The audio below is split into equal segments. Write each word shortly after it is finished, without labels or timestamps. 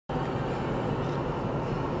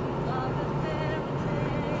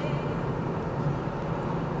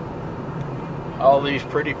all these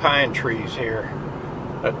pretty pine trees here.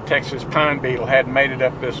 That Texas pine beetle hadn't made it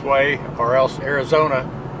up this way, or else Arizona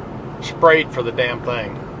sprayed for the damn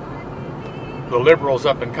thing. The liberals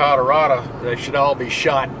up in Colorado, they should all be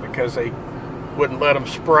shot because they wouldn't let them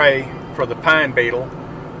spray for the pine beetle,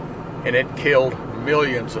 and it killed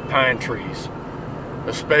millions of pine trees,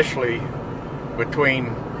 especially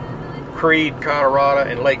between Creede, Colorado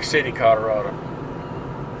and Lake City, Colorado.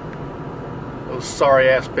 Those sorry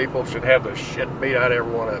ass people should have the shit beat out of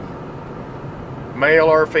every one of them. Male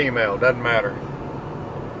or female, doesn't matter.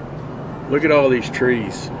 Look at all these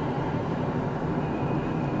trees.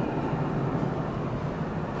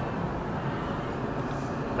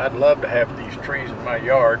 I'd love to have these trees in my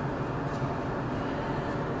yard.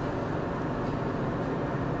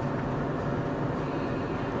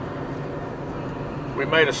 We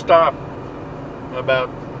made a stop about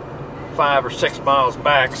 5 or 6 miles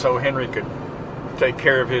back so Henry could take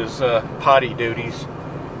care of his potty duties,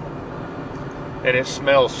 and it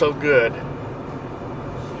smells so good.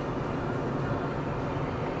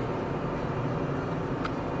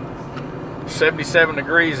 It's 77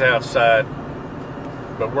 degrees outside,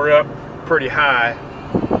 but we're up pretty high.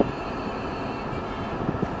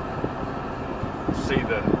 See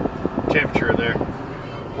the temperature there.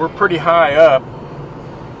 We're pretty high up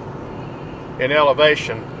in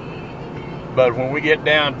elevation, but when we get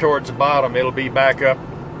down towards the bottom, it'll be back up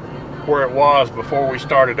where it was before we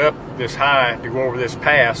started up this high to go over this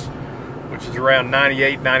pass, which is around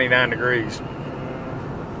 98, 99 degrees.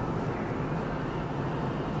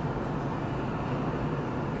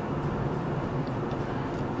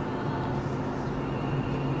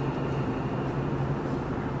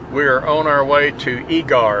 We are on our way to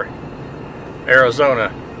Egar,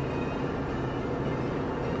 Arizona.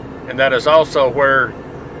 And that is also where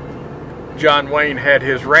John Wayne had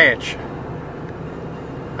his ranch.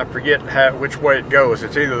 I forget which way it goes.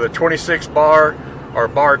 It's either the 26 bar or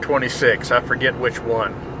bar 26. I forget which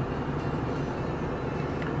one.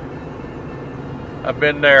 I've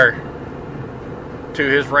been there to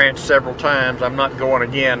his ranch several times. I'm not going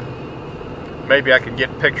again. Maybe I can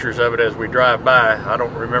get pictures of it as we drive by. I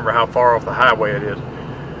don't remember how far off the highway it is.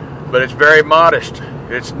 But it's very modest.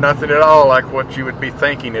 It's nothing at all like what you would be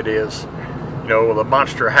thinking it is. You know, the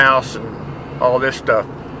monster house and all this stuff.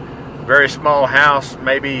 Very small house,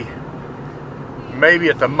 maybe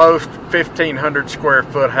at the most 1,500 square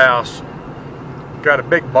foot house. Got a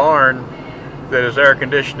big barn that is air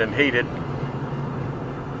conditioned and heated.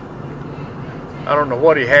 I don't know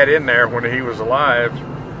what he had in there when he was alive,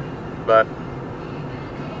 but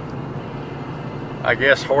I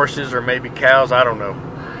guess horses or maybe cows, I don't know.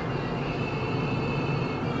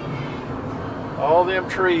 All them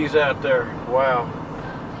trees out there, wow.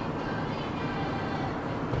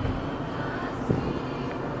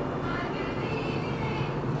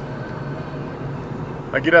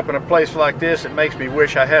 I get up in a place like this, it makes me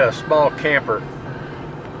wish I had a small camper.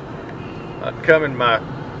 I'd come in my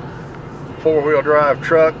four-wheel drive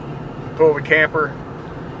truck, pull the camper,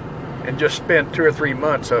 and just spend 2 or 3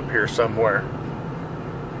 months up here somewhere.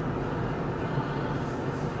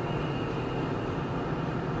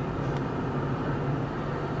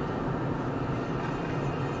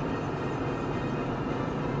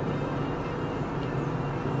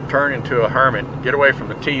 Turn into a hermit. Get away from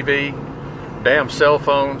the TV, damn cell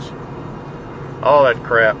phones, all that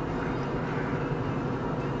crap.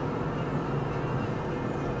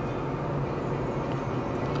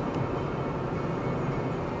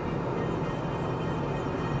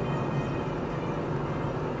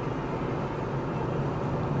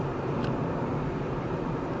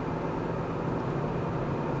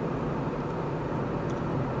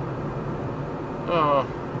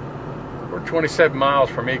 We're 27 miles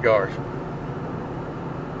from Egar.